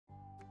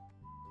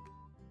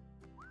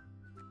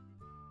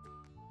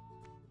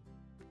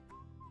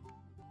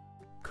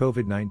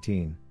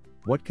COVID-19,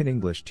 what can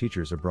English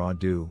teachers abroad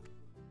do?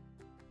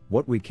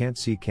 What we can't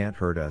see can't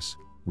hurt us,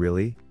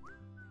 really?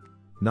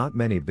 Not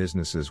many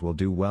businesses will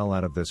do well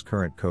out of this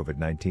current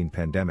COVID-19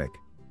 pandemic,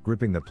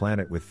 gripping the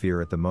planet with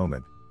fear at the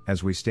moment,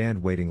 as we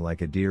stand waiting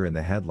like a deer in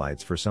the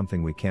headlights for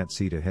something we can't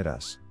see to hit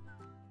us.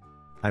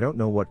 I don't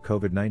know what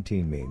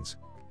COVID-19 means,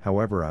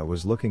 however I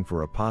was looking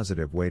for a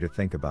positive way to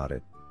think about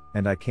it,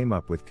 and I came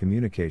up with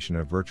communication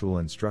of virtual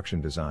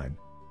instruction design.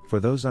 For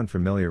those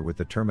unfamiliar with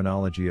the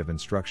terminology of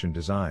instruction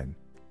design,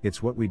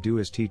 it's what we do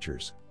as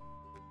teachers.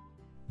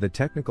 The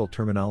technical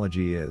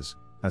terminology is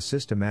a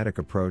systematic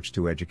approach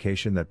to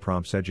education that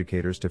prompts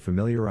educators to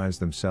familiarize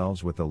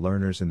themselves with the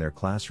learners in their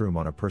classroom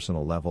on a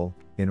personal level,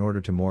 in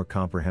order to more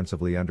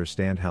comprehensively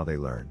understand how they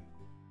learn.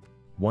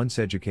 Once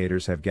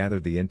educators have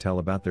gathered the intel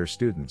about their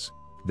students,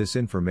 this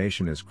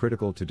information is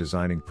critical to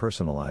designing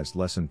personalized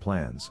lesson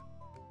plans.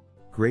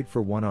 Great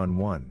for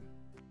one-on-one.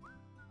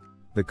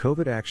 The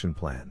COVID Action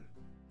Plan.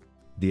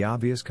 The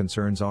obvious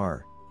concerns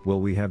are, will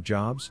we have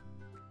jobs?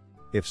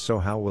 If so,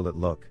 how will it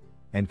look?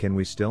 And can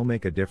we still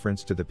make a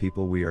difference to the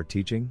people we are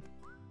teaching?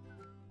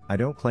 I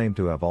don't claim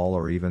to have all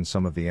or even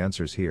some of the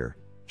answers here,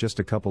 just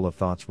a couple of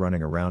thoughts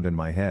running around in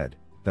my head,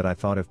 that I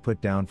thought if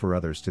put down for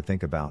others to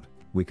think about,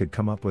 we could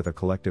come up with a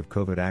collective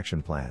COVID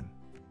action plan.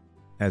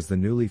 As the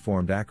newly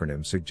formed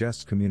acronym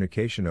suggests,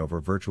 communication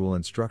over virtual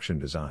instruction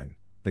design,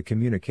 the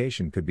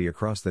communication could be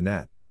across the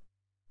net.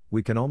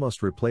 We can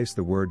almost replace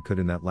the word could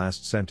in that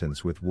last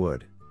sentence with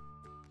would.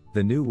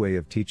 The new way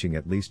of teaching,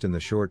 at least in the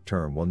short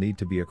term, will need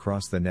to be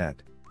across the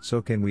net.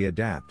 So can we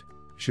adapt?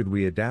 Should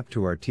we adapt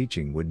to our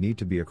teaching would need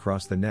to be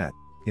across the net,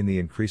 in the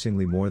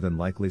increasingly more than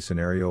likely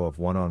scenario of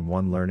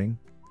one-on-one learning?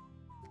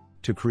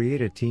 To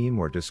create a team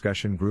or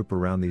discussion group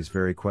around these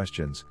very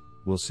questions,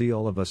 we'll see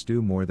all of us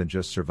do more than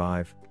just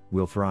survive,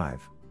 we'll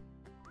thrive.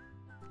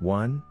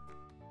 1.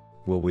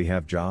 Will we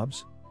have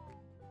jobs?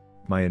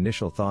 My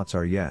initial thoughts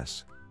are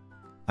yes.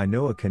 I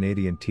know a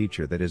Canadian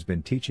teacher that has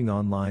been teaching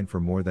online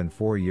for more than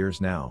 4 years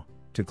now,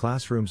 to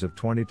classrooms of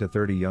 20 to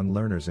 30 young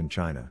learners in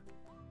China.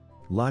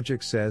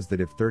 Logic says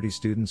that if 30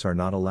 students are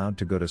not allowed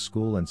to go to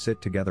school and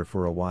sit together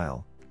for a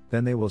while,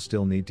 then they will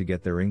still need to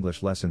get their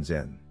English lessons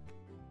in.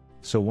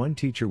 So one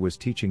teacher was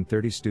teaching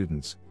 30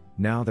 students,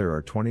 now there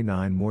are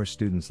 29 more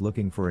students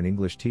looking for an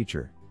English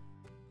teacher.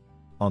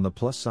 On the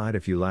plus side,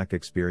 if you lack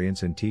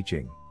experience in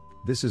teaching,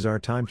 this is our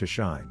time to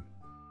shine.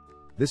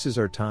 This is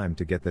our time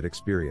to get that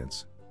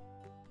experience.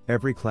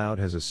 Every cloud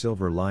has a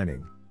silver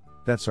lining.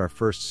 That's our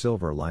first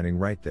silver lining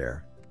right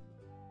there.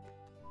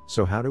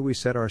 So how do we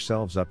set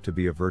ourselves up to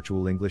be a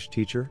virtual English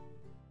teacher?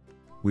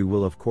 We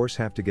will of course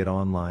have to get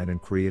online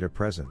and create a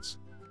presence.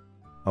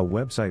 A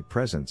website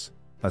presence,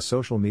 a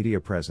social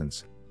media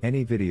presence,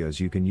 any videos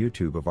you can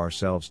YouTube of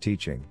ourselves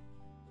teaching.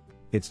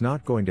 It's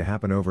not going to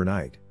happen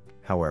overnight,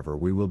 however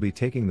we will be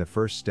taking the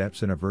first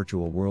steps in a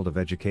virtual world of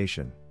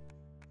education.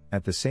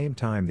 At the same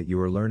time that you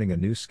are learning a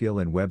new skill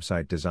in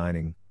website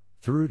designing,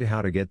 through to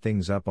how to get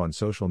things up on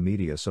social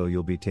media so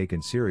you'll be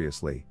taken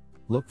seriously,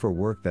 look for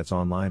work that's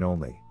online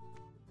only.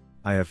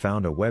 I have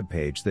found a web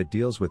page that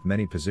deals with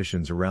many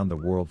positions around the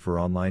world for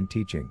online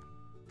teaching.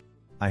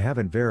 I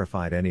haven't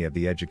verified any of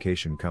the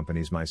education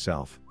companies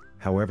myself,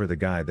 however the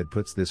guy that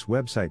puts this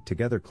website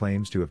together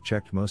claims to have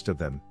checked most of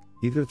them,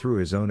 either through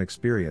his own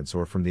experience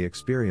or from the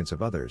experience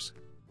of others.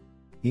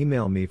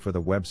 Email me for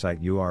the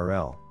website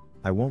URL.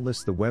 I won't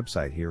list the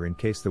website here in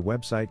case the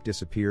website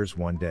disappears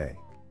one day.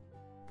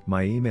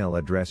 My email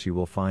address you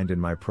will find in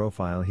my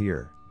profile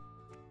here.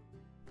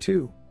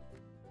 2.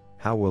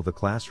 How will the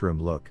classroom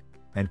look,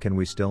 and can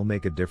we still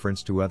make a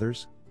difference to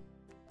others?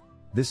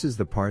 This is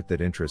the part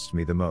that interests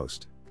me the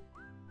most.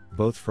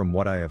 Both from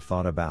what I have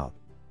thought about,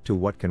 to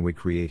what can we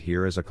create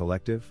here as a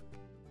collective?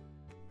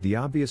 The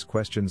obvious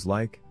questions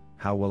like,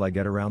 how will I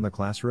get around the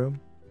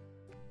classroom?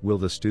 Will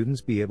the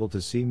students be able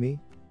to see me?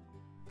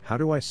 How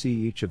do I see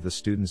each of the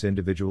students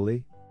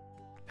individually?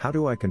 How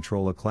do I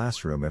control a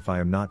classroom if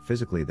I am not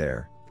physically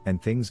there, and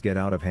things get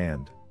out of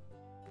hand?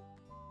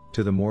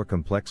 To the more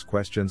complex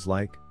questions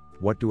like,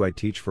 what do I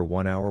teach for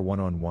 1 hour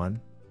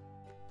one-on-one?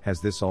 Has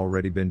this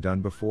already been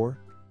done before?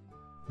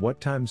 What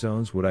time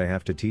zones would I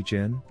have to teach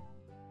in?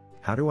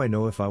 How do I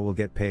know if I will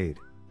get paid?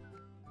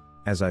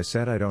 As I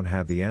said, I don't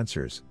have the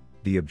answers.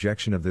 The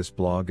objection of this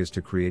blog is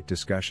to create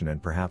discussion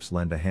and perhaps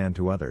lend a hand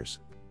to others.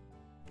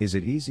 Is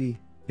it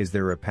easy? Is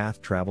there a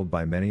path traveled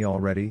by many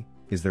already?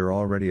 Is there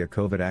already a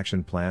COVID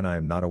action plan I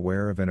am not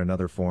aware of in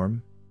another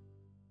form?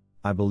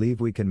 I believe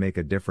we can make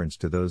a difference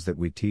to those that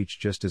we teach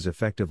just as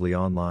effectively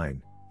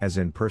online, as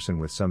in person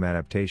with some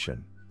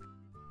adaptation.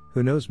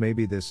 Who knows,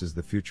 maybe this is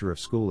the future of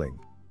schooling,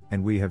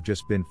 and we have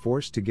just been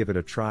forced to give it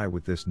a try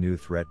with this new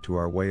threat to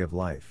our way of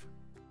life.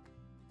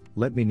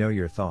 Let me know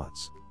your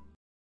thoughts.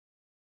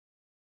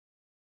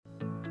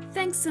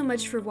 Thanks so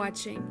much for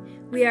watching.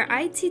 We are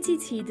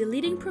ITTT, the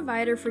leading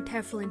provider for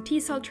TEFL and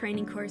TESOL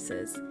training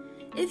courses.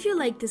 If you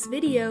liked this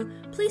video,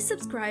 please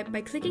subscribe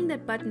by clicking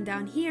that button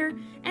down here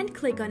and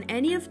click on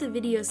any of the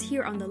videos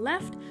here on the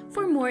left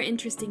for more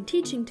interesting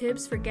teaching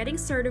tips for getting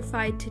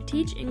certified to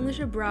teach English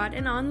abroad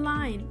and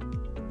online.